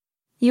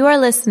You are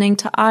listening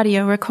to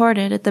audio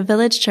recorded at the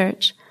Village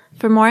Church.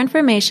 For more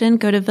information,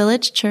 go to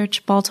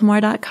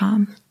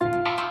villagechurchbaltimore.com.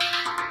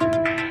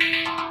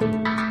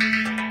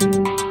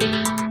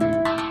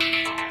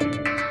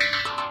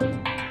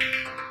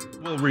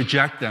 Will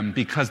reject them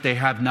because they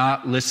have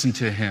not listened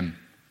to him.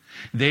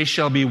 They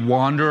shall be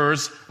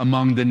wanderers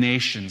among the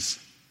nations.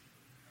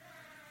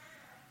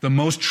 The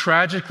most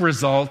tragic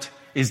result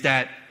is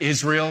that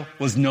Israel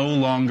was no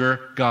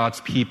longer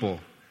God's people,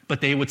 but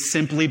they would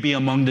simply be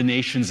among the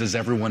nations as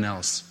everyone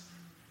else.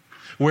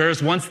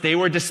 Whereas once they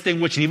were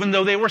distinguished, even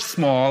though they were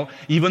small,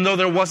 even though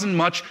there wasn't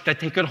much that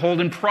they could hold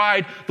in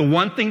pride, the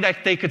one thing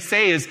that they could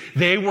say is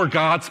they were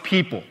God's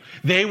people.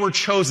 They were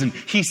chosen.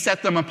 He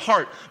set them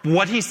apart. But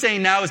what he's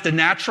saying now is the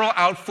natural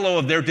outflow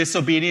of their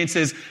disobedience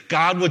is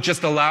God would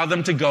just allow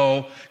them to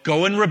go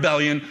in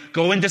rebellion,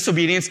 go in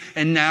disobedience,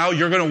 and now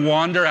you're going to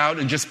wander out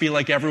and just be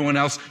like everyone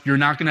else. You're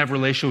not going to have a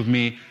relation with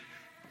me.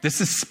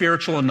 This is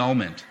spiritual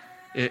annulment.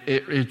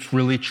 It's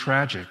really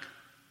tragic.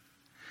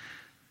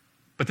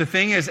 But the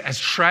thing is, as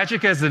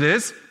tragic as it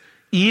is,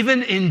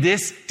 even in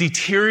this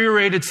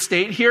deteriorated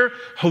state here,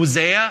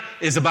 Hosea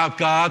is about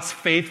God's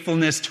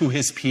faithfulness to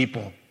his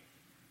people.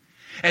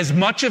 As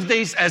much as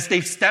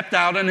they've stepped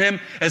out on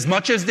him, as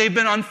much as they've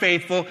been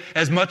unfaithful,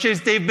 as much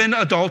as they've been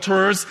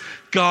adulterers,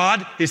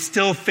 God is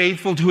still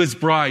faithful to his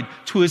bride,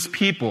 to his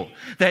people.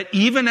 That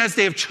even as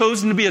they have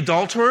chosen to be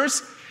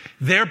adulterers,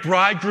 their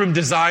bridegroom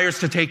desires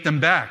to take them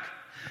back.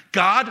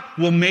 God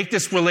will make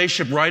this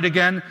relationship right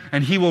again,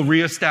 and he will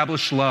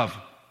reestablish love.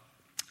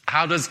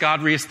 How does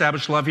God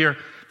reestablish love here?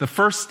 The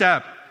first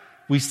step,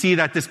 we see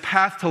that this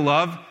path to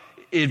love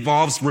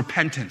involves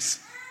repentance.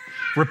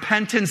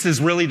 Repentance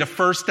is really the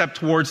first step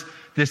towards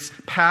this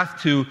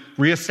path to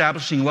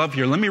reestablishing love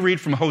here. Let me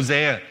read from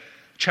Hosea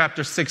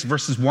chapter 6,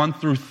 verses 1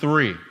 through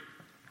 3.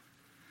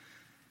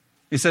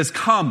 It says,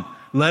 "Come,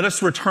 let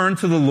us return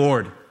to the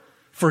Lord,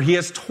 for he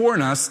has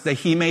torn us that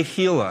he may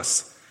heal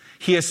us.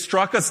 He has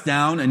struck us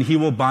down, and he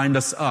will bind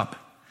us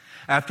up.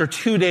 After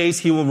 2 days,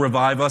 he will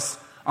revive us.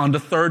 On the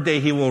third day,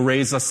 he will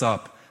raise us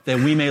up,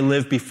 that we may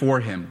live before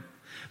him.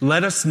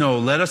 Let us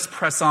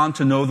press on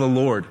to know the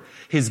Lord.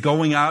 His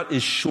going out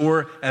is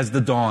sure as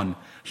the dawn.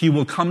 He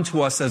will come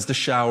to us as the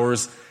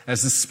showers,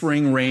 as the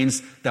spring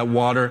rains that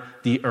water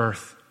the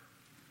earth."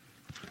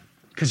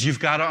 Because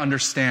you've got to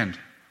understand,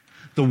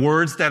 the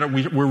words that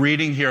we're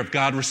reading here of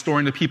God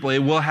restoring the people, it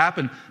will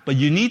happen. But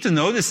you need to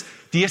know this.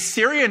 The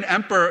Assyrian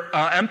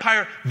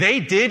Empire, they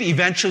did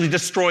eventually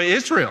destroy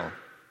Israel.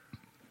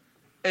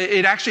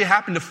 It actually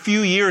happened a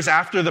few years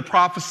after the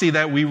prophecy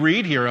that we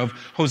read here of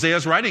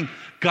Hosea's writing.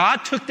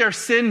 God took their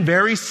sin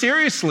very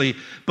seriously,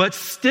 but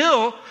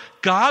still,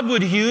 God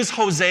would use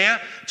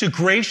Hosea to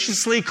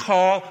graciously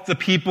call the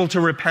people to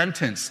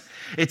repentance.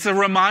 It's a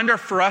reminder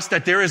for us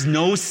that there is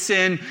no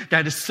sin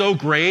that is so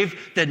grave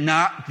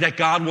that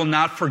God will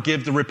not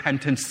forgive the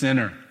repentant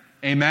sinner.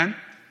 Amen?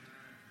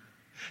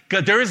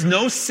 God, there is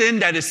no sin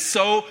that is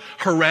so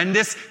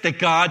horrendous that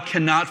God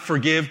cannot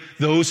forgive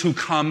those who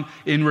come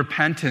in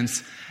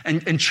repentance.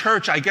 And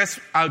church, I guess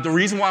the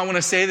reason why I want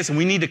to say this, and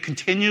we need to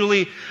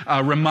continually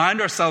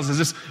remind ourselves, is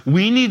this: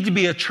 we need to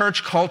be a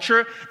church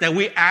culture that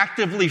we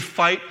actively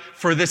fight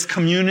for this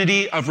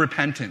community of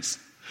repentance.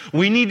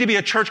 We need to be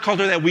a church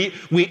culture that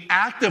we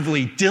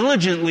actively,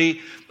 diligently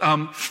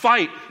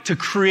fight to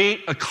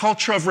create a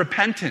culture of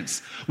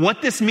repentance.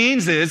 What this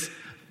means is,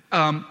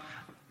 again,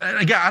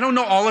 I don't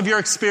know all of your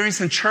experience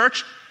in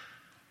church,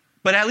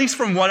 but at least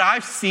from what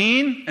I've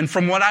seen and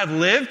from what I've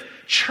lived,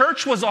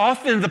 church was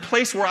often the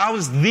place where I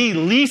was the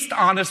least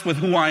honest with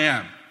who I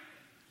am.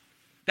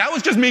 That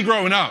was just me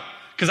growing up,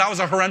 because I was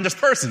a horrendous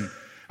person.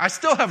 I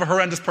still have a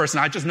horrendous person.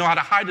 I just know how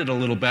to hide it a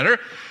little better.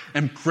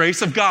 And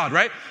grace of God,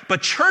 right?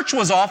 But church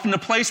was often the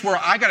place where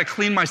I got to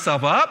clean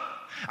myself up.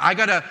 I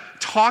got to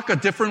talk a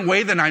different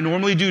way than I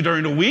normally do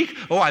during the week.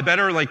 Oh, I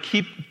better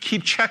keep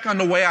check on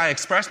the way I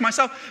express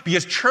myself,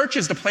 because church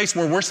is the place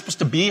where we're supposed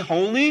to be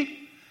holy.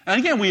 And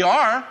again, we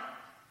are.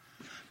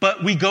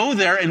 But we go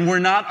there and we're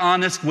not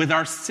honest with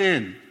our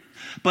sin.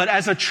 But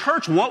as a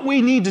church, what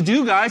we need to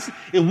do, guys,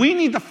 is we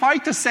need to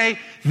fight to say,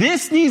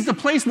 this got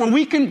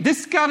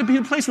to be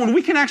the place where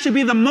we can actually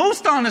be the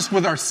most honest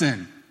with our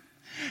sin.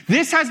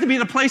 This has to be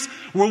the place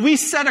where we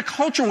set a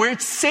culture where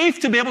it's safe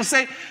to be able to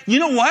say, you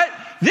know what?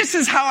 This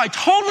is how I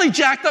totally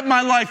jacked up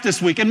my life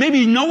this week. And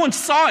maybe no one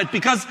saw it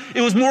because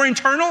it was more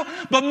internal.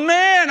 But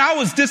man, I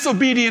was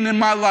disobedient in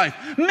my life.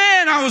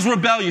 Man, I was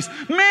rebellious.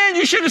 Man,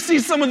 you should have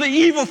seen some of the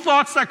evil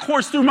thoughts that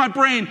coursed through my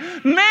brain.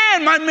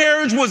 Man, my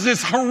marriage was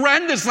this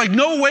horrendous. Like,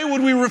 no way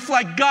would we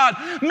reflect God.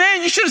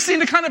 Man, you should have seen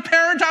the kind of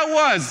parent I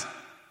was.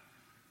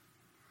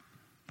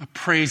 But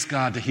praise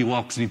God that he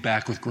welcomes me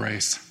back with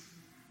grace.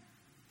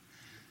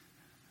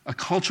 A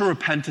culture of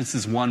repentance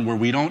is one where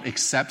we don't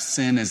accept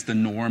sin as the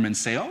norm and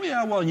say, oh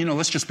yeah, well,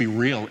 let's just be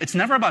real. It's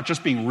never about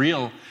just being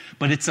real,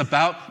 but it's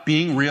about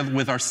being real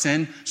with our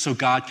sin so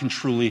God can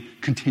truly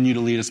continue to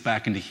lead us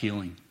back into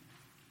healing.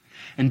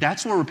 And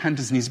that's where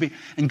repentance needs to be.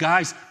 And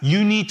guys,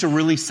 you need to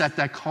really set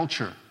that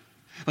culture.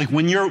 Like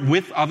when you're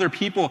with other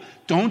people,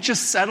 don't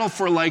just settle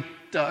for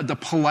the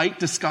polite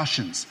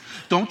discussions.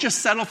 Don't just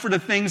settle for the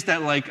things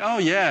that like, oh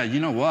yeah, you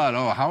know what?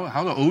 Oh,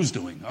 how the O's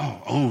doing?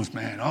 Oh, O's,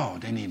 man. Oh,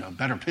 they need a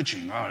better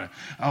pitching.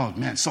 Oh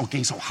man, it's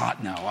getting so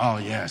hot now. Oh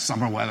yeah,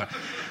 summer weather.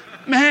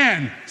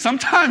 Man,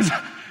 sometimes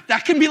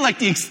that can be like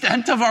the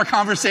extent of our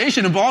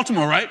conversation in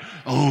Baltimore, right?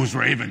 O's,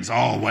 Ravens,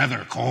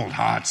 weather, cold,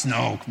 hot,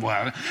 snow,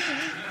 weather.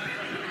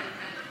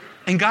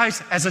 And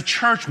guys, as a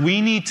church,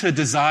 we need to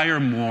desire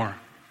more.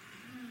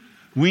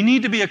 We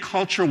need to be a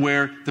culture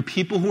where the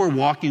people who are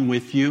walking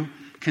with you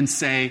can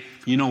say,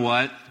 you know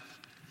what?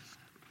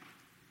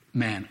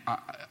 Man,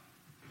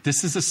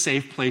 this is a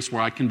safe place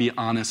where I can be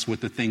honest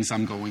with the things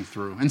I'm going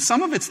through. And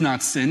some of it's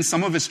not sin,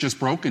 some of it's just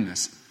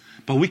brokenness.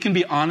 But we can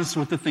be honest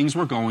with the things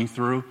we're going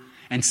through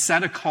and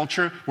set a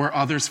culture where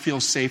others feel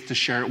safe to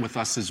share it with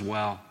us as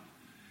well.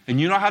 And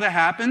you know how that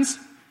happens?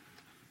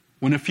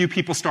 When a few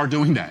people start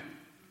doing that.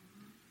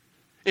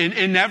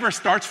 It never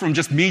starts from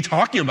just me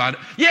talking about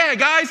it. Yeah,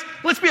 guys,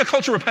 let's be a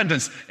culture of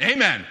repentance.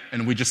 Amen.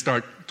 And we just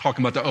start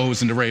talking about the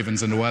O's and the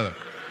Ravens and the weather.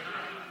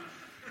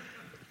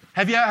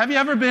 Have you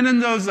ever been in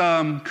those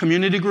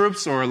community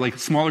groups or like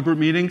smaller group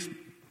meetings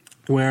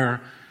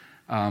where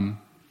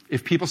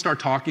if people start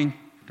talking,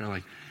 they're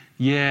like,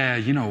 yeah,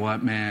 you know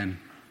what, man?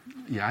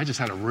 Yeah, I just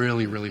had a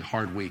really, really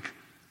hard week.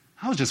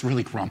 I was just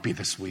really grumpy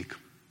this week.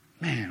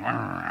 Man,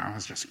 I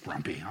was just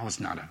grumpy. I was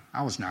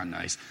not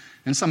nice.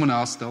 And someone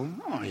else,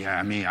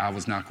 I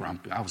was not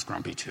grumpy. I was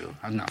grumpy too.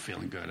 I'm not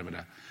feeling good about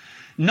that.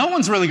 No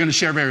one's really going to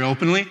share very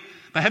openly.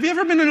 But have you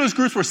ever been in those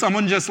groups where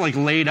someone just like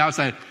laid out,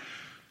 said,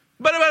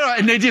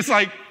 and they just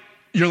like,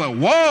 you're like,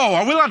 whoa,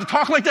 are we allowed to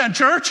talk like that in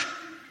church?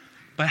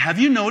 But have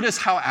you noticed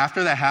how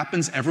after that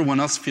happens, everyone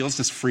else feels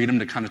this freedom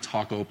to kind of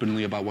talk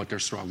openly about what they're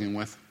struggling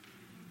with?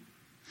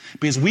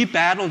 Because we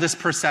battle this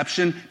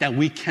perception that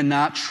we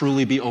cannot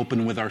truly be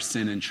open with our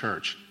sin in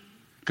church.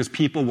 Because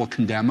people will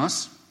condemn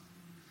us.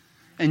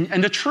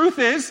 And the truth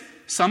is,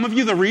 some of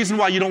you, the reason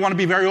why you don't want to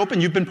be very open,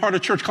 you've been part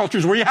of church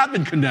cultures where you have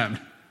been condemned.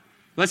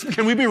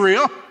 Can we be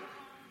real?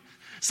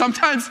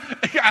 Sometimes,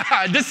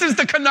 this is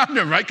the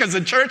conundrum, right? Because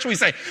in church we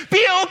say,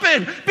 be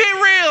open, be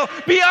real,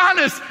 be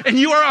honest. And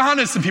you are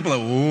honest. And people are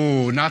like,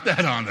 ooh, not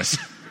that honest.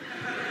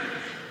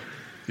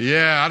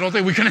 Yeah, I don't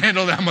think we can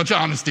handle that much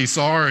honesty.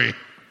 Sorry.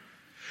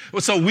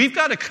 So we've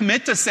got to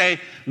commit to say,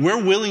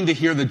 we're willing to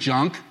hear the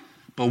junk,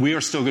 but we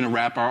are still going to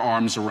wrap our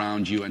arms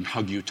around you and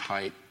hug you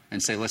tight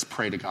and say, let's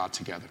pray to God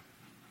together.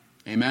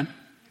 Amen?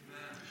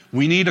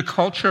 We need a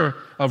culture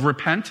of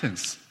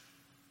repentance.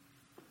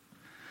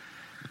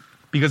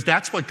 Because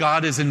that's what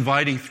God is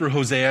inviting through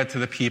Hosea to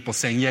the people,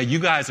 saying, yeah, you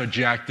guys are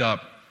jacked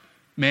up.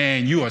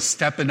 Man, you are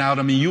stepping out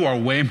on me. You are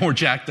way more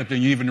jacked up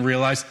than you even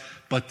realize.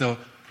 But the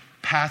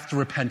path to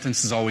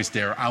repentance is always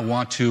there. I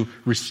want to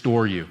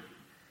restore you.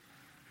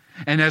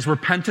 And as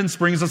repentance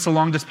brings us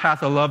along this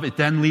path of love, it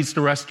then leads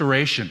to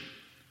restoration.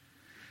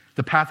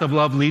 The path of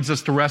love leads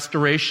us to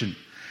restoration.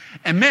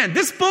 And man,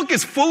 this book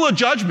is full of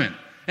judgment.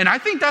 And I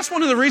think that's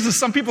one of the reasons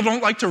some people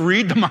don't like to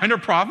read the minor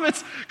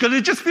prophets, because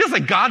it just feels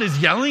like God is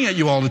yelling at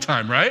you all the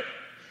time, right?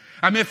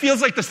 I mean, it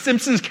feels like the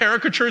Simpsons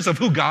caricatures of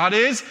who God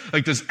is,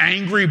 like this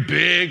angry,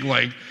 big,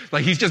 like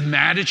he's just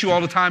mad at you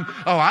all the time.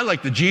 Oh, I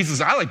like the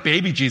Jesus. I like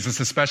baby Jesus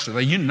especially.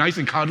 Like, you nice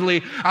and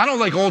cuddly. I don't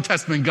like Old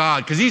Testament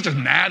God because he's just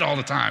mad all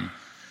the time.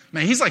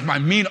 Man, he's like my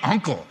mean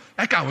uncle.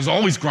 That guy was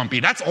always grumpy.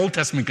 That's Old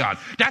Testament God.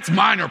 That's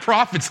minor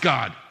prophets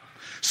God.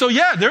 So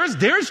yeah,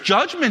 there's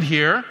judgment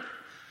here,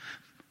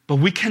 but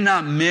we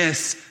cannot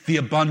miss the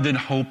abundant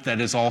hope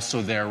that is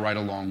also there right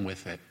along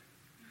with it.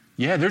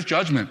 Yeah, there's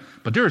judgment,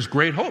 but there is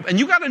great hope. And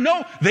you got to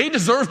know, they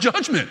deserve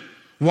judgment.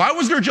 Why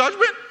was there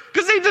judgment?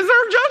 Because they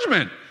deserve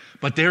judgment.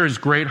 But there is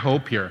great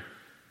hope here.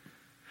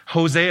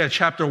 Hosea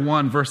chapter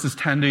 1, verses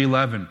 10 to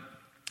 11.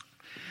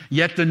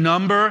 Yet the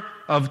number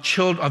of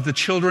the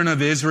children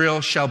of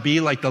Israel shall be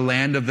like the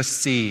land of the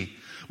sea,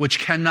 which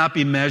cannot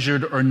be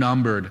measured or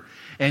numbered.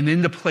 And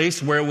in the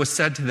place where it was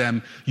said to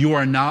them, you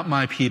are not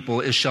my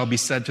people, it shall be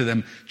said to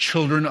them,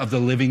 children of the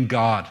living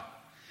God.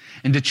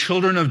 And the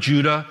children of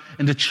Judah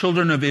and the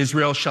children of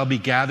Israel shall be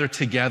gathered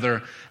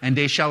together, and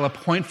they shall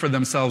appoint for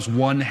themselves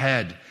one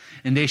head.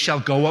 And they shall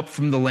go up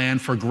from the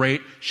land, for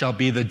great shall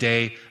be the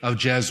day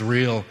of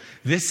Jezreel.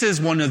 This is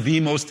one of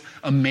the most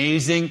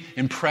amazing,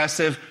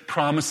 impressive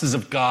promises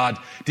of God.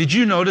 Did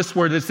you notice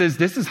where this is?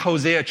 This is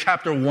Hosea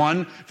chapter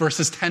 1,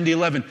 verses 10 to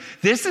 11.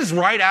 This is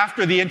right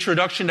after the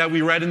introduction that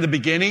we read in the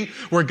beginning,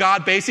 where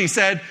God basically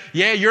said,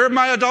 yeah, you're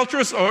my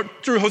adulteress, or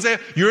through Hosea,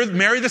 you're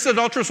marry this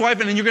adulterous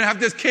wife, and then you're going to have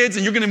this kids,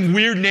 and you're going to have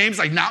weird names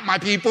like not my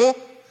people.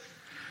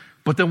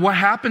 But then what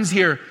happens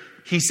here?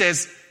 He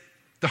says,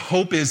 the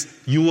hope is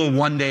you will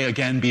one day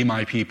again be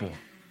my people.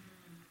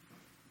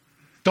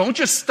 Don't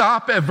just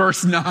stop at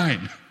verse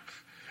 9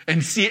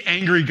 and see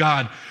angry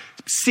God.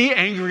 See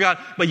angry God,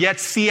 but yet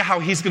see how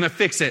he's going to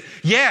fix it.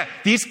 Yeah,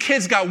 these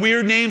kids got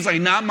weird names like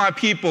not my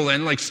people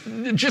and like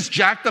just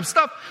jacked up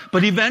stuff.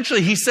 But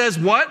eventually he says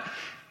what?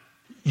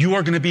 You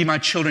are going to be my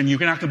children. You're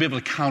not going to be able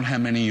to count how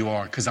many you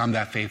are because I'm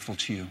that faithful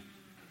to you.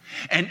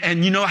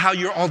 And you know how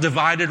you're all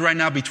divided right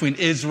now between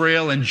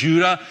Israel and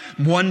Judah?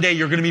 One day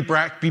you're going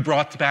to be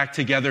brought back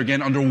together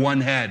again under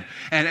one head.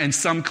 And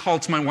some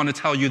cults might want to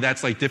tell you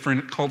that's like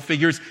different cult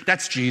figures.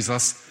 That's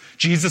Jesus.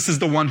 Jesus is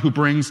the one who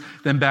brings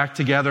them back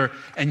together,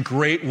 and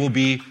great will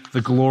be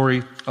the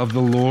glory of the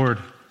Lord.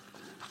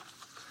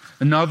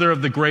 Another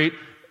of the great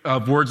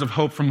words of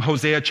hope from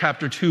Hosea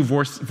chapter 2,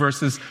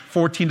 verses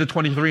 14 to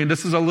 23. And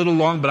this is a little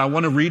long, but I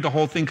want to read the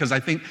whole thing because I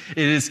think it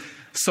is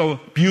so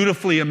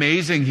beautifully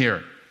amazing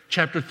here.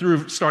 Chapter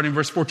 3, starting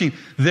verse 14.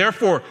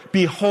 Therefore,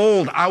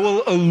 behold, I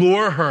will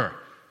allure her.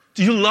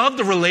 Do you love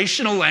the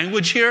relational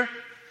language here?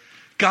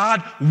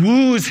 God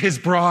woos his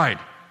bride.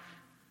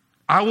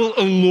 I will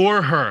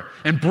allure her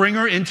and bring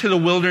her into the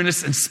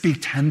wilderness and speak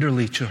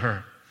tenderly to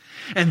her.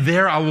 And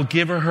there I will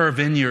give her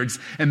vineyards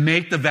and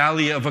make the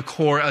valley of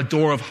Achor a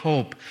door of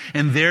hope.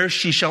 And there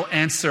she shall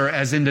answer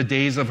as in the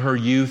days of her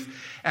youth,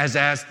 as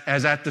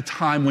at the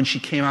time when she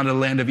came out of the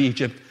land of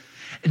Egypt.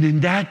 And in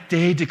that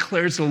day,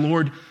 declares the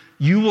Lord,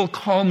 you will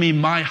call me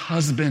my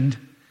husband,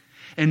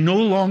 and no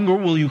longer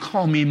will you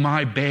call me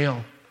my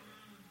Baal.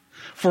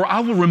 For I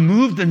will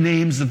remove the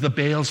names of the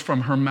Baals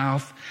from her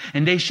mouth,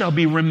 and they shall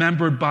be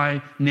remembered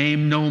by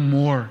name no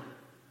more.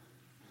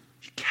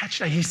 You catch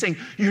that? He's saying,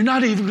 you're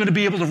not even going to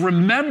be able to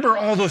remember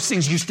all those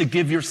things you used to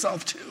give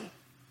yourself to.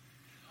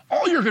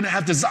 All you're going to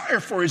have desire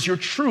for is your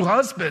true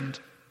husband.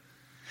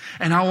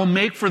 And I will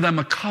make for them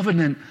a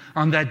covenant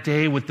on that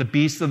day with the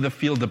beasts of the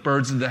field, the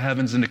birds of the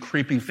heavens, and the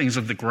creeping things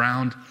of the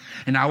ground.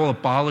 And I will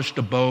abolish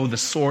the bow, the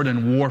sword,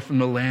 and war from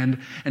the land.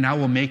 And I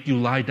will make you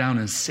lie down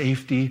in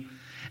safety.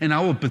 And I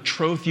will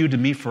betroth you to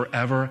me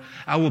forever.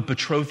 I will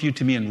betroth you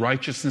to me in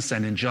righteousness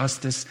and in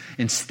justice,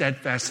 in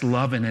steadfast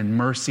love and in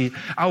mercy.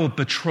 I will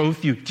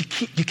betroth you.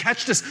 You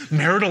catch this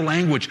marital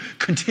language?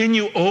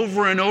 Continue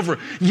over and over.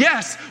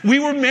 Yes, we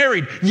were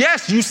married.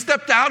 Yes, you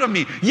stepped out of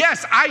me.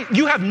 Yes,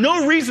 you have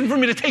no reason for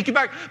me to take you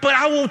back, but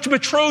I will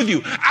betroth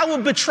you. I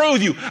will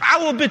betroth you. I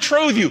will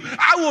betroth you.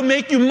 I will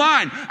make you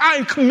mine. I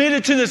am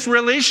committed to this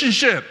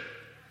relationship.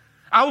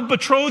 I will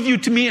betroth you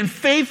to me in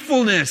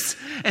faithfulness,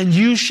 and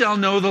you shall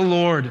know the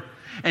Lord.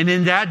 And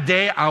in that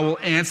day I will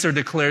answer,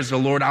 declares the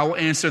Lord. I will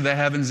answer the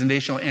heavens, and they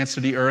shall answer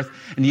the earth,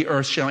 and the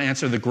earth shall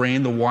answer the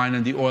grain, the wine,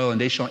 and the oil,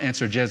 and they shall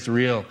answer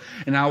Jezreel.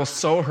 And I will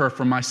sow her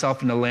for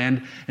myself in the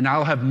land, and I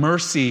will have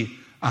mercy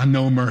on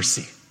no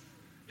mercy.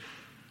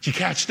 Did you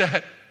catch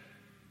that?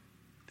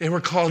 They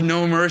were called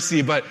no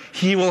mercy, but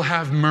he will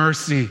have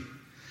mercy.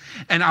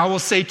 And I will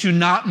say to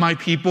not my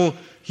people,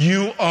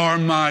 you are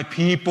my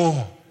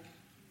people.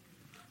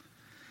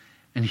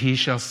 And he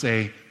shall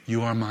say,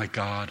 you are my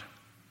God.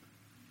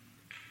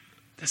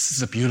 This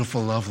is a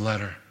beautiful love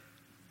letter.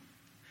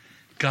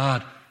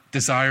 God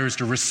desires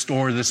to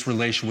restore this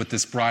relation with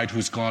this bride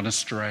who's gone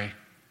astray.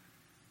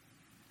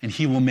 And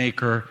he will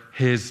make her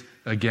his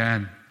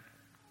again.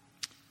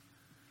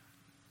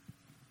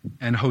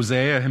 And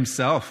Hosea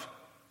himself,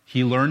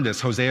 he learned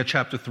this. Hosea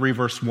chapter 3,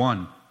 verse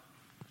 1.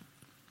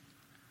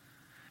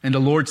 And the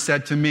Lord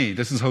said to me,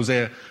 this is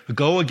Hosea,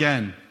 go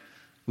again.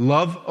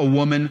 Love a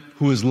woman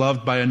who is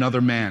loved by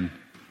another man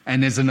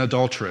and is an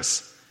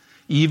adulteress,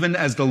 even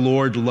as the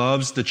Lord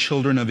loves the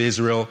children of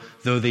Israel,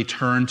 though they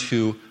turn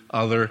to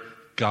other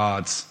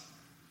gods.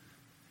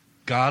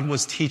 God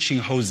was teaching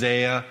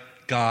Hosea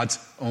God's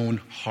own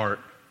heart.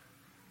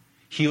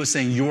 He was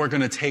saying, you are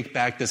going to take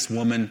back this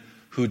woman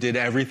who did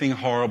everything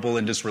horrible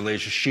in this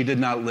relationship. She did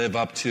not live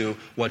up to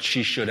what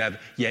she should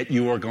have, yet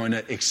you are going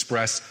to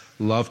express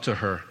love to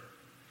her.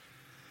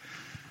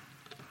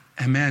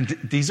 And man,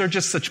 these are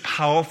just such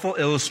powerful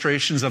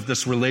illustrations of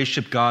this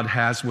relationship God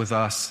has with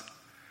us.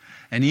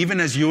 And even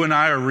as you and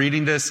I are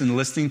reading this and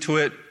listening to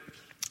it,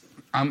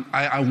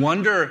 I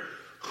wonder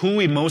who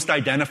we most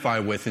identify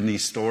with in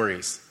these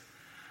stories.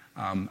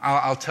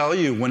 I'll tell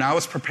you, when I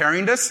was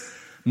preparing this,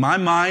 my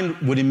mind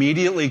would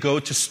immediately go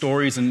to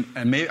stories, and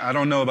maybe, I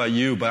don't know about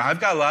you, but I've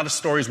got a lot of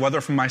stories,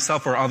 whether from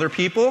myself or other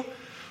people,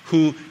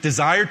 who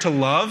desired to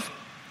love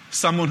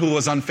someone who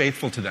was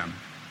unfaithful to them.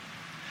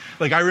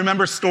 Like, I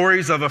remember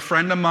stories of a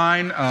friend of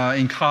mine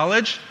in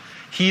college.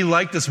 He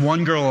liked this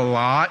one girl a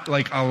lot,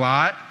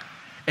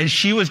 and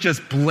she was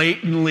just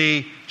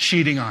blatantly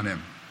cheating on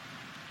him,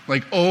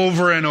 like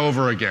over and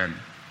over again.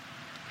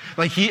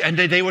 Like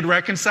they would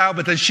reconcile,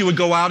 but then she would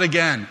go out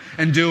again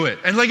and do it.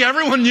 And like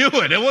everyone knew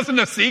it. It wasn't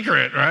a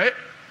secret, right?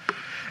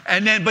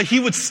 But he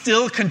would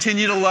still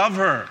continue to love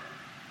her.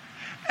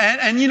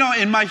 And you know,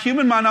 in my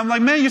human mind, I'm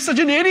like, man, you're such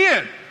an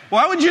idiot.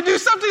 Why would you do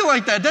something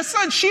like that?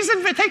 She's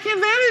taking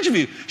advantage of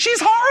you. She's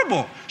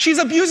horrible. She's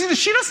abusing you.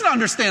 She doesn't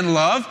understand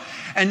love.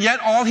 And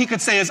yet all he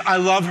could say is, I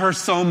love her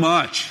so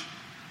much.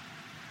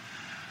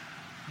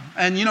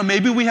 And, you know,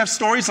 maybe we have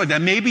stories like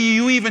that. Maybe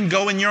you even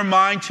go in your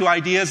mind to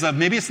ideas of,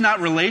 maybe it's not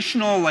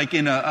relational like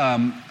in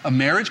a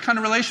marriage kind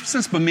of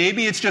relationships, but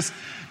maybe it's just,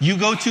 you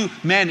go to,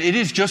 man, it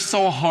is just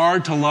so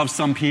hard to love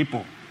some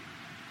people.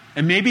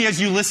 And maybe as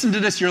you listen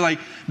to this, you're like,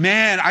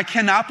 man, I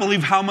cannot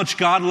believe how much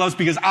God loves,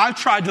 because I've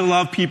tried to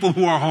love people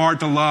who are hard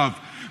to love.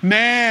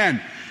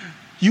 Man,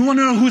 you want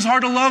to know who's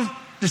hard to love?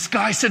 this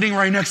guy sitting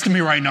right next to me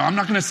right now, I'm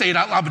not going to say it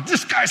out loud, but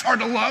this guy's hard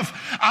to love.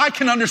 I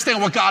can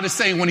understand what God is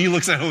saying when he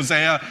looks at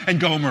Hosea and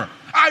Gomer.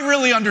 I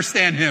really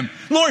understand him.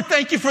 Lord,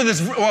 thank you for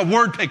this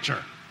word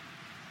picture.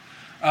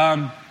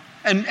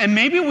 And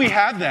maybe we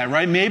have that,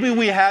 right? Maybe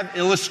we have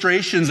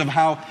illustrations of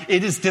how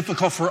it is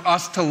difficult for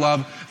us to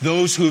love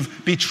those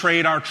who've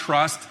betrayed our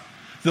trust,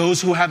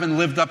 those who haven't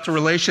lived up to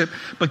relationship.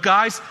 But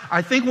guys,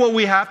 I think what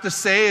we have to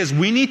say is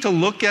we need to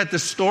look at the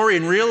story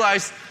and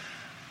realize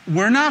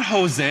we're not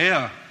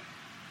Hosea.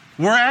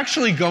 We're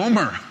actually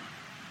Gomer.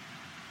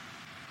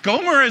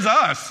 Gomer is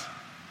us.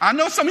 I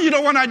know some of you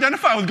don't want to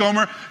identify with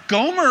Gomer.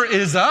 Gomer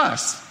is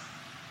us.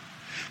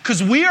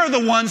 Because we are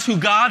the ones who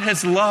God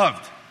has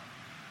loved.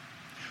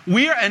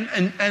 We are,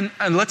 and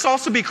let's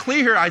also be clear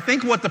here, I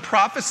think what the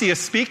prophecy is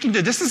speaking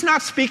to, this is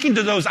not speaking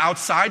to those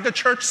outside the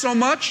church so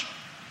much.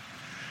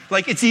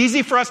 Like, it's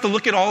easy for us to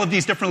look at all of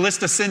these different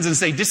lists of sins and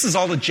say, this is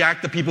all the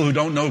jack the people who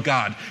don't know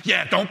God.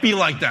 Yeah, don't be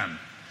like them.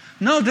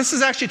 No, this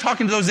is actually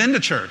talking to those in the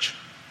church.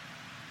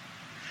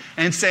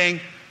 And saying,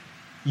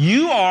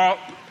 you are,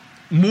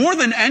 more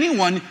than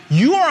anyone,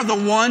 you are the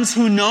ones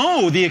who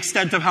know the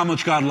extent of how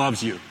much God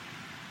loves you.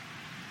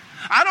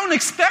 I don't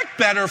expect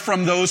better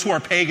from those who are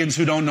pagans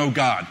who don't know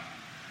God.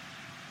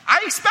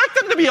 I expect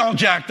them to be all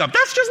jacked up.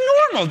 That's just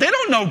normal. They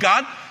don't know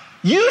God.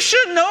 You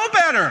should know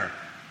better.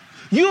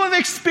 You have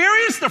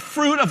experienced the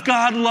fruit of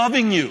God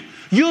loving you.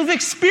 You have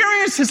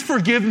experienced his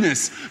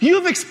forgiveness. You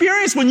have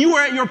experienced when you were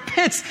at your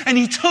pits and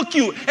he took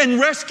you and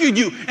rescued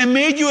you and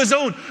made you his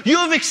own. You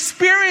have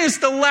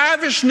experienced the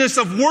lavishness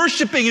of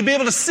worshiping and be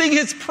able to sing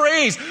his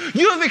praise.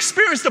 You have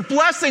experienced the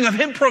blessing of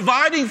him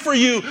providing for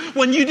you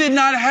when you did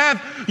not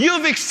have. You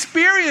have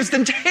experienced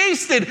and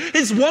tasted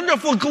his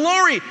wonderful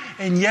glory,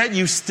 and yet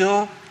you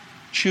still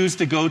choose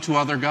to go to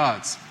other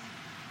gods.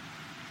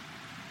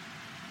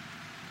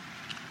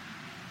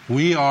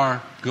 We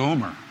are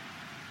Gomer.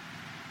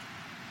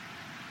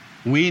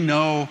 We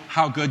know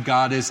how good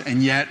God is,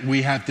 and yet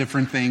we have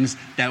different things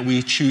that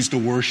we choose to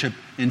worship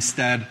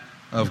instead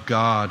of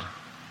God.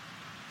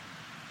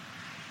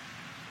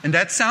 And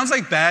that sounds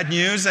like bad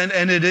news, and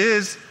it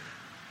is,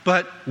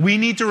 but we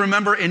need to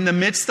remember in the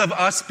midst of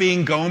us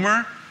being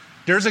Gomer,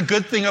 there's a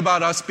good thing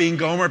about us being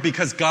Gomer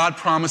because God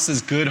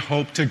promises good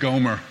hope to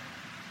Gomer.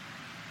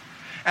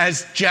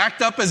 As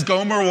jacked up as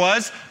Gomer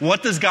was,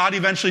 what does God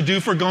eventually do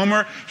for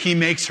Gomer? He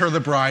makes her the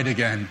bride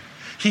again.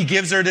 He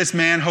gives her this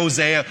man,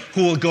 Hosea,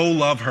 who will go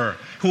love her,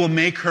 who will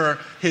make her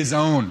his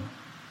own.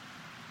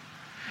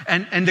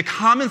 And the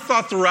common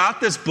thought throughout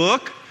this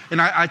book,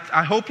 and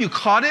I hope you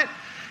caught it,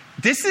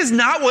 this is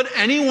not what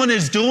anyone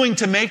is doing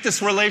to make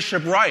this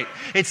relationship right.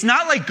 It's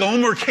not like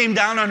Gomer came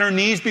down on her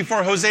knees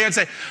before Hosea and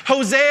said,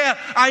 Hosea,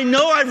 I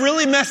know I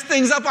really messed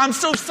things up. I'm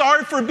so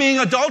sorry for being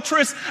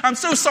adulterous. I'm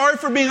so sorry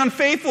for being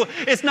unfaithful.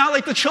 It's not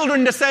like the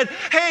children that said,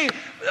 hey,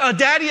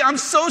 Daddy, I'm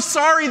so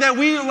sorry that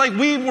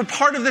we were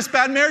part of this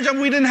bad marriage and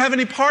we didn't have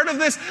any part of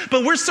this,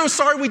 but we're so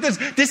sorry we did.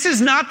 This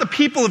is not the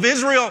people of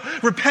Israel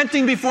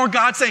repenting before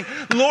God saying,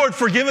 Lord,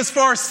 forgive us for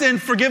our sin,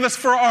 forgive us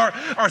for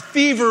our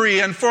thievery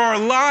and for our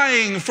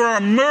lying, for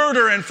our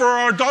murder and for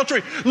our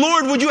adultery.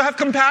 Lord, would you have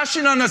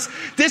compassion on us?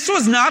 This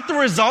was not the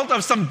result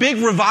of some big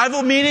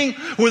revival meeting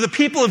where the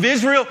people of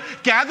Israel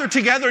gathered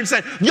together and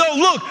said, yo,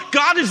 look,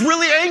 God is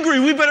really angry.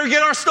 We better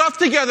get our stuff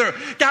together.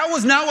 That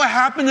was not what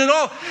happened at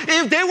all.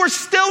 They were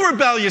still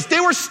rebellious. They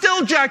were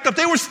still jacked up.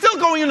 They were still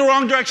going in the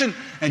wrong direction.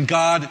 And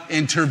God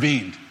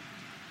intervened.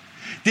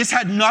 This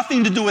had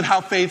nothing to do with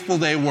how faithful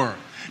they were.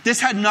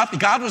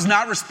 God was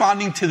not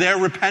responding to their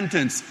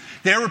repentance.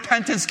 Their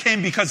repentance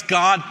came because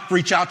God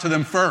reached out to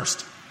them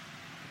first.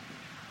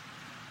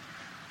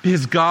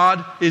 Because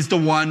God is the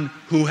one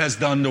who has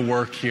done the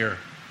work here.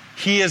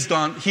 He is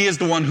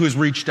the one who has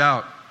reached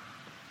out.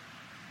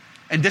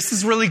 And this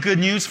is really good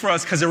news for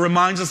us because it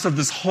reminds us of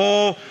this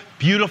whole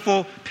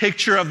beautiful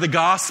picture of the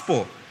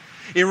gospel.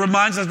 It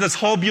reminds us of this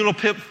whole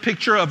beautiful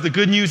picture of the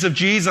good news of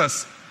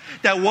Jesus.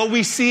 That what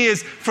we see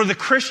is for the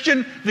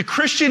Christian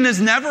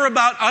is never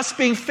about us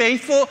being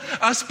faithful,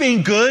 us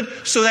being good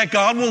so that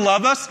God will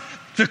love us.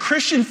 The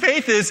Christian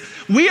faith is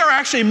we are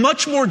actually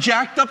much more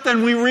jacked up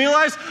than we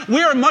realize.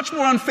 We are much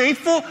more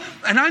unfaithful.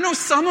 And I know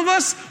some of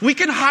us, we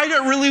can hide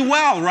it really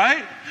well,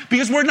 right?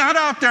 Because we're not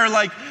out there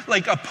like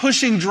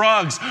pushing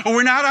drugs, or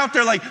we're not out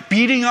there like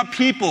beating up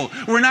people.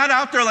 We're not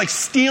out there like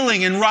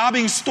stealing and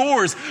robbing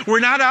stores. We're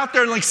not out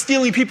there like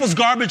stealing people's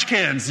garbage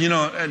cans,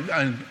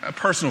 and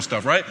personal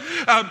stuff, right?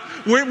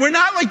 We're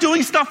not like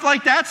doing stuff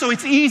like that. So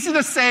it's easy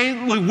to say,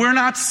 look, we're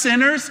not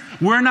sinners.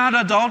 We're not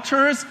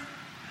adulterers.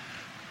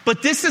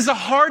 But this is a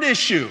hard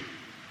issue.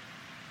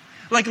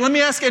 Like, let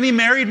me ask any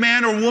married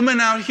man or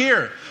woman out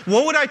here.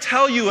 What would I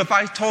tell you if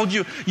I told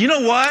you, you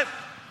know what?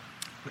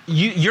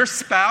 Your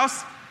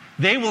spouse,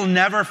 they will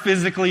never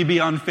physically be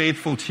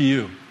unfaithful to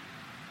you.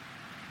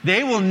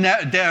 They're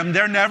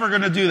never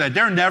going to do that.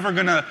 They're never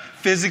going to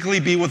physically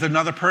be with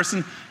another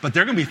person, but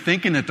they're going to be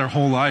thinking it their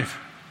whole life.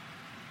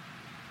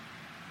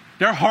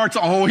 Their heart's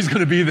always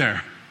going to be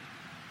there.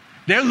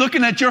 They're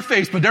looking at your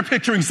face, but they're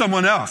picturing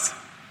someone else.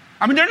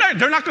 I mean,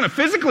 they're not going to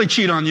physically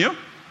cheat on you,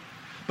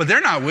 but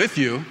they're not with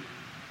you.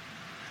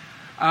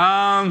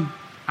 I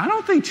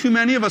don't think too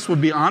many of us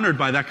would be honored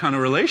by that kind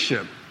of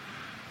relationship.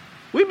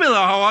 We'd be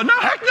like, oh, no,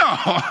 heck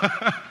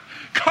no.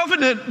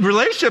 Covenant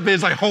relationship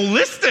is like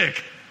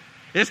holistic.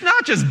 It's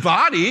not just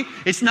body.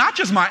 It's not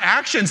just my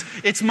actions.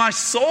 It's my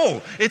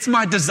soul. It's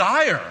my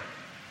desire.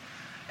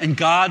 And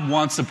God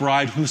wants a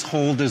bride whose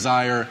whole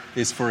desire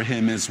is for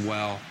him as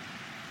well.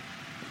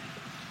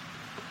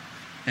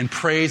 And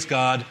praise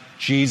God,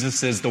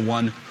 Jesus is the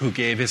one who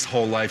gave his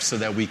whole life so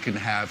that we can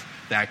have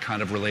that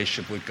kind of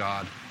relationship with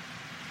God.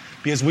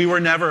 Because we were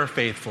never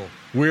faithful.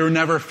 We were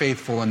never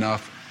faithful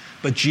enough.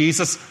 But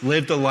Jesus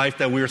lived a life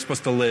that we were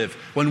supposed to live.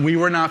 When we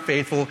were not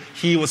faithful,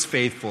 he was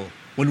faithful.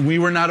 When we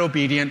were not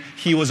obedient,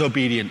 he was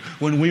obedient.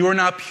 When we were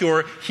not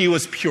pure, he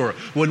was pure.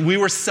 When we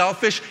were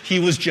selfish, he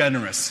was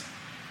generous.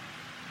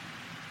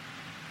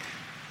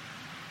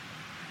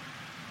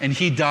 And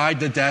he died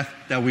the death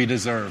that we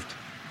deserved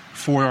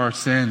for our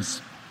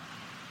sins.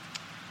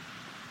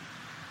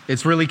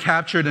 It's really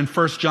captured in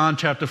 1 John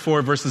chapter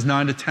 4, verses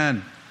 9 to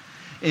 10.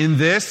 In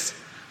this,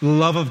 the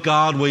love of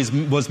God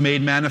was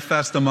made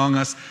manifest among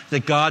us,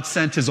 that God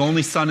sent his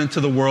only Son into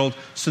the world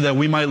so that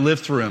we might live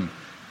through him.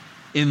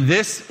 In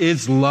this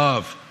is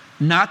love,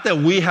 not that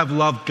we have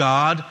loved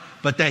God,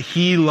 but that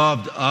he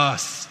loved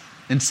us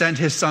and sent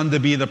his Son to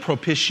be the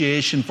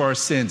propitiation for our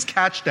sins.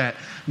 Catch that.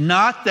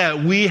 Not that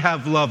we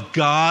have loved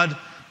God,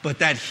 but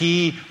that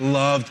he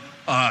loved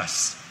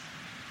us.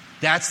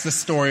 That's the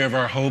story of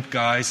our hope,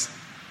 guys.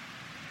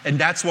 And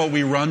that's what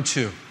we run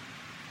to.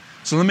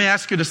 So let me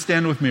ask you to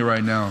stand with me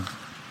right now.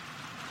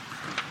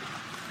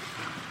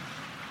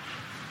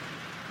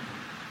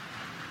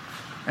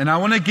 And I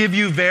want to give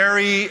you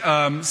very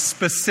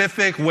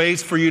specific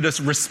ways for you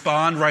to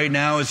respond right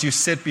now as you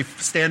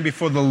stand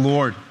before the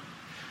Lord.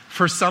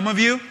 For some of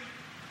you,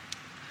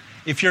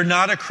 if you're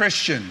not a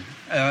Christian,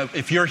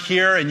 if you're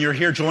here and you're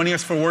here joining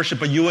us for worship,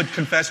 but you would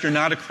confess you're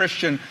not a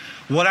Christian,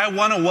 what I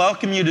want to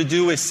welcome you to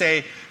do is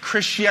say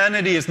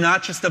Christianity is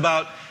not just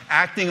about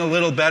acting a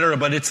little better,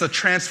 but it's a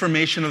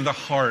transformation of the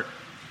heart.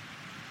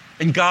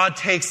 And God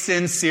takes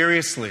sin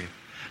seriously.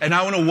 And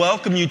I want to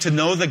welcome you to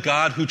know the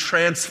God who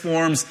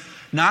transforms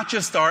not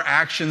just our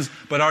actions,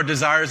 but our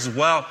desires as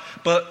well.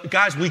 But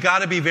guys, we got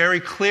to be very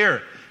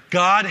clear.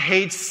 God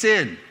hates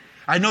sin.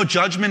 I know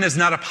judgment is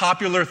not a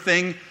popular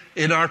thing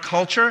in our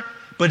culture,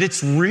 but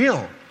it's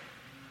real.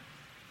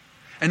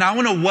 And I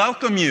want to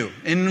welcome you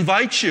and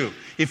invite you.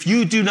 If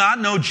you do not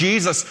know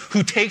Jesus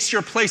who takes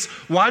your place,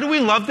 why do we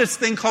love this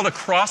thing called a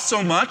cross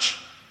so much?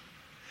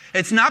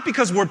 It's not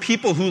because we're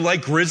people who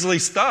like grisly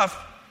stuff,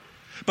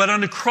 but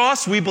on the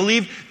cross we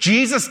believe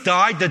Jesus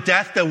died the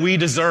death that we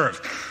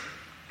deserved.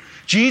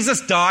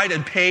 Jesus died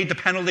and paid the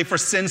penalty for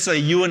sin so that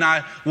you and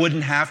I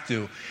wouldn't have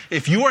to.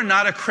 If you are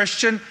not a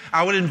Christian,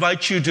 I would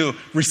invite you to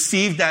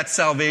receive that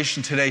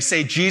salvation today.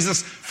 Say,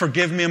 Jesus,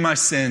 forgive me of my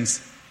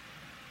sins.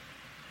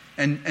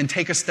 And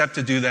take a step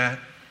to do that.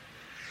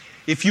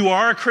 If you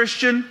are a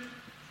Christian,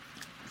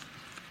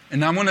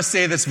 and I'm going to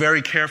say this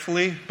very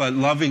carefully, but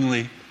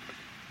lovingly,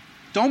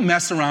 don't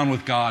mess around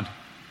with God.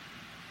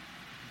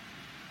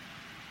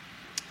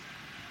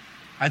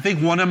 I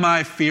think one of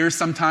my fears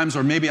sometimes,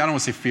 or maybe I don't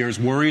want to say fears,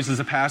 worries as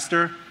a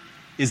pastor,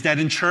 is that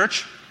in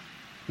church,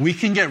 we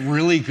can get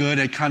really good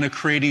at kind of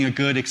creating a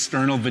good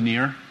external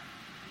veneer.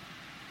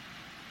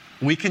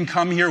 We can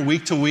come here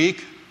week to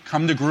week,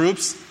 come to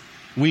groups.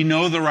 We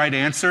know the right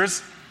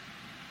answers.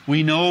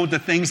 We know the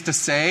things to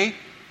say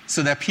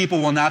so that people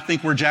will not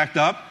think we're jacked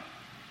up.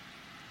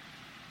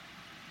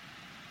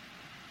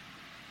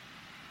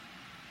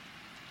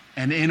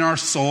 And in our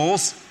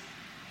souls,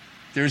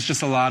 there's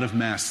just a lot of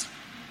mess.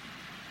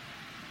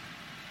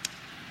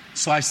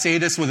 So I say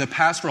this with a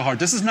pastoral heart.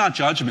 This is not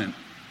judgment.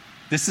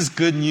 This is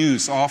good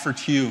news offered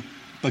to you.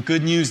 But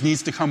good news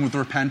needs to come with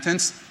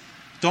repentance.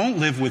 Don't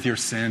live with your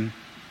sin.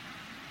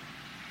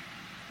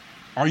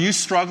 Are you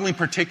struggling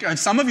particularly? And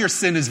some of your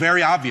sin is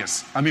very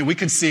obvious. I mean, we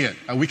can see it.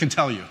 We can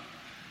tell you.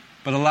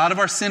 But a lot of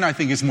our sin, I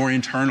think, is more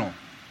internal.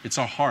 It's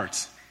our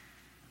hearts.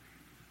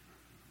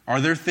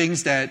 Are there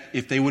things that,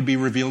 if they would be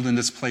revealed in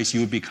this place, you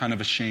would be kind of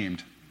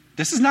ashamed?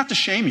 This is not to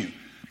shame you,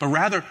 but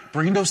rather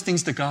bring those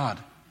things to God.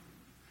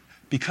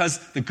 Because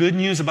the good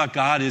news about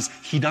God is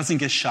he doesn't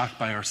get shocked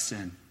by our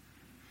sin.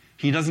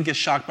 He doesn't get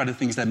shocked by the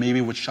things that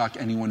maybe would shock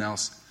anyone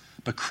else.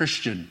 But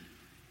Christian,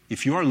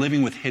 if you are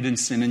living with hidden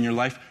sin in your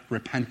life,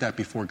 repent that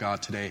before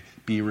God today.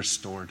 Be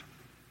restored.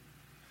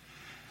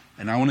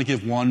 And I want to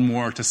give one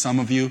more to some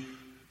of you.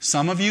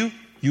 Some of you,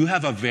 you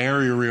have a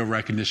very real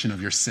recognition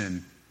of your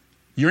sin.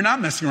 You're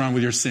not messing around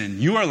with your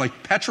sin. You are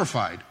like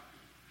petrified.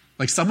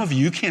 Like some of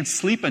you can't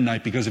sleep at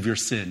night because of your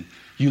sin.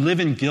 You live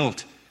in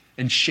guilt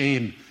and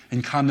shame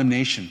and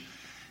condemnation.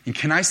 And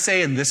can I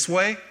say in this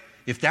way,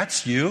 if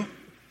that's you,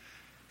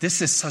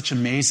 this is such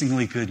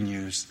amazingly good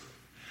news.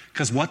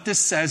 Because what this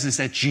says is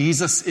that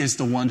Jesus is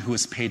the one who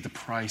has paid the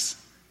price.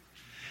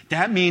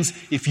 That means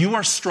if you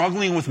are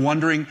struggling with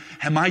wondering,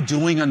 am I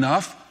doing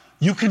enough?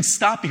 You can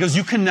stop because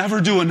you can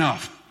never do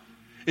enough.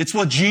 It's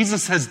what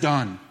Jesus has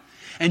done.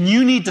 And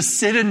you need to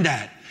sit in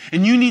that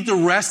And you need to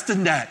rest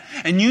in that.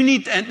 And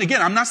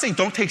again, I'm not saying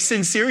don't take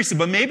sin seriously,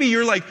 but maybe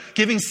you're like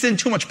giving sin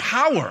too much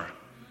power.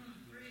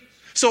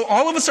 So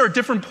all of us are at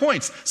different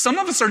points. Some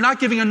of us are not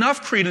giving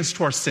enough credence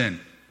to our sin.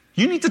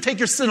 You need to take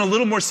your sin a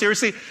little more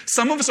seriously.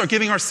 Some of us are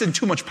giving our sin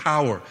too much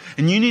power.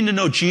 And you need to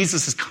know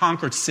Jesus has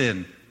conquered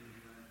sin.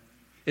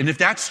 And if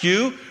that's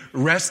you,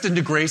 rest in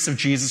the grace of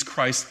Jesus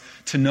Christ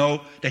to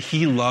know that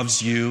he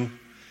loves you.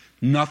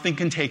 Nothing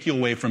can take you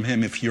away from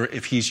him if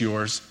he's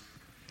yours.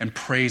 And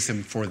praise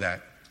him for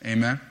that.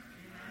 Amen?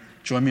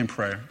 Join me in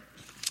prayer.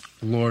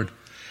 Lord,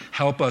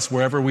 help us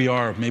wherever we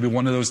are. Maybe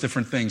one of those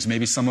different things.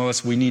 Maybe some of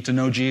us, we need to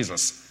know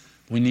Jesus.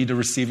 We need to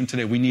receive him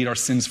today. We need our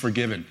sins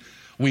forgiven.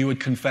 We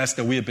would confess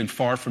that we have been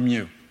far from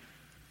you,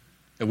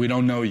 that we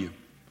don't know you.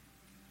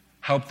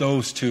 Help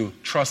those to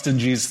trust in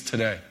Jesus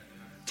today.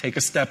 Take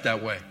a step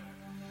that way.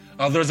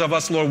 Others of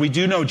us, Lord, we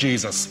do know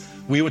Jesus.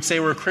 We would say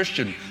we're a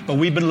Christian, but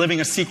we've been living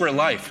a secret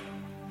life.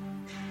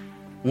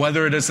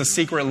 Whether it is a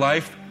secret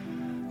life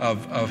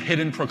of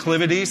hidden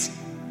proclivities,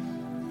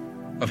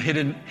 of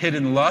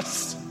hidden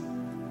lusts,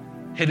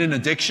 hidden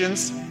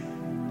addictions,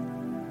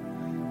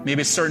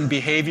 maybe certain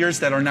behaviors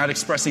that are not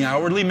expressing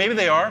outwardly. Maybe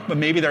they are, but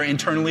maybe they're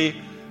internally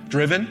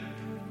driven.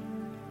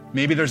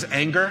 Maybe there's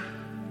anger.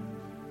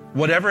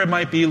 Whatever it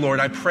might be, Lord,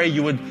 I pray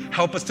you would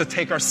help us to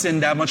take our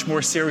sin that much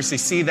more seriously.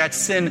 See, that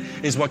sin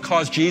is what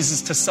caused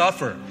Jesus to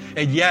suffer.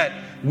 And yet,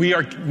 we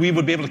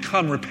would be able to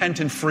come repent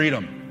in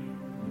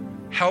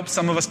freedom. Help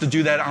some of us to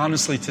do that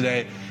honestly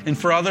today. And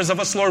for others of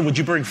us, Lord, would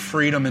you bring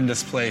freedom in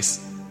this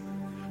place?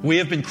 We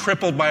have been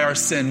crippled by our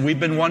sin. We've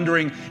been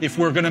wondering if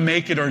we're going to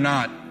make it or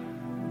not.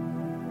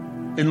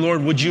 And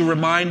Lord, would you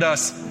remind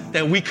us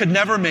that we could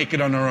never make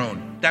it on our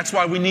own. That's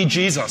why we need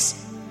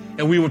Jesus.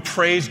 And we would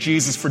praise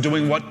Jesus for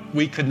doing what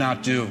we could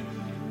not do.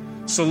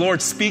 So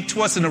Lord, speak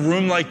to us in a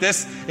room like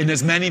this in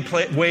as many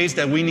ways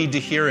that we need to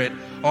hear it,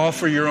 all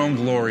for your own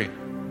glory.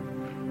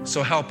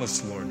 So help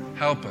us, Lord.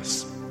 Help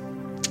us.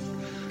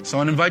 So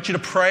I invite you to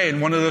pray in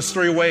one of those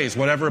three ways,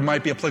 whatever it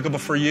might be applicable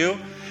for you.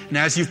 And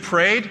as you've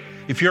prayed,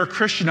 if you're a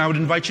Christian, I would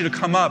invite you to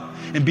come up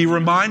and be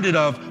reminded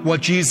of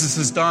what Jesus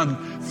has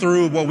done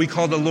through what we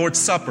call the Lord's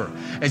Supper.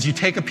 As you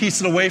take a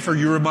piece of the wafer,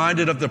 you're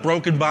reminded of the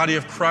broken body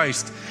of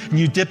Christ. And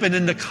you dip it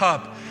in the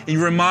cup, and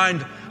you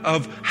remind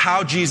of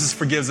how Jesus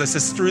forgives us.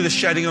 It's through the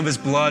shedding of his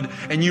blood,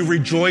 and you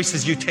rejoice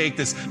as you take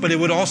this. But it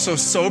would also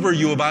sober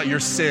you about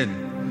your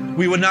sin.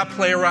 We would not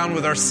play around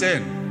with our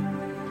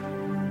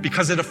sin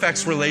because it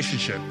affects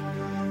relationship.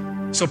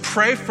 So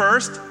pray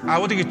first. I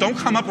would think, don't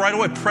come up right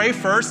away. Pray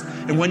first.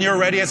 And when you're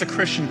ready as a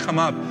Christian, come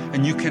up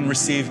and you can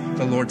receive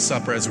the Lord's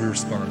Supper as we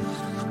respond.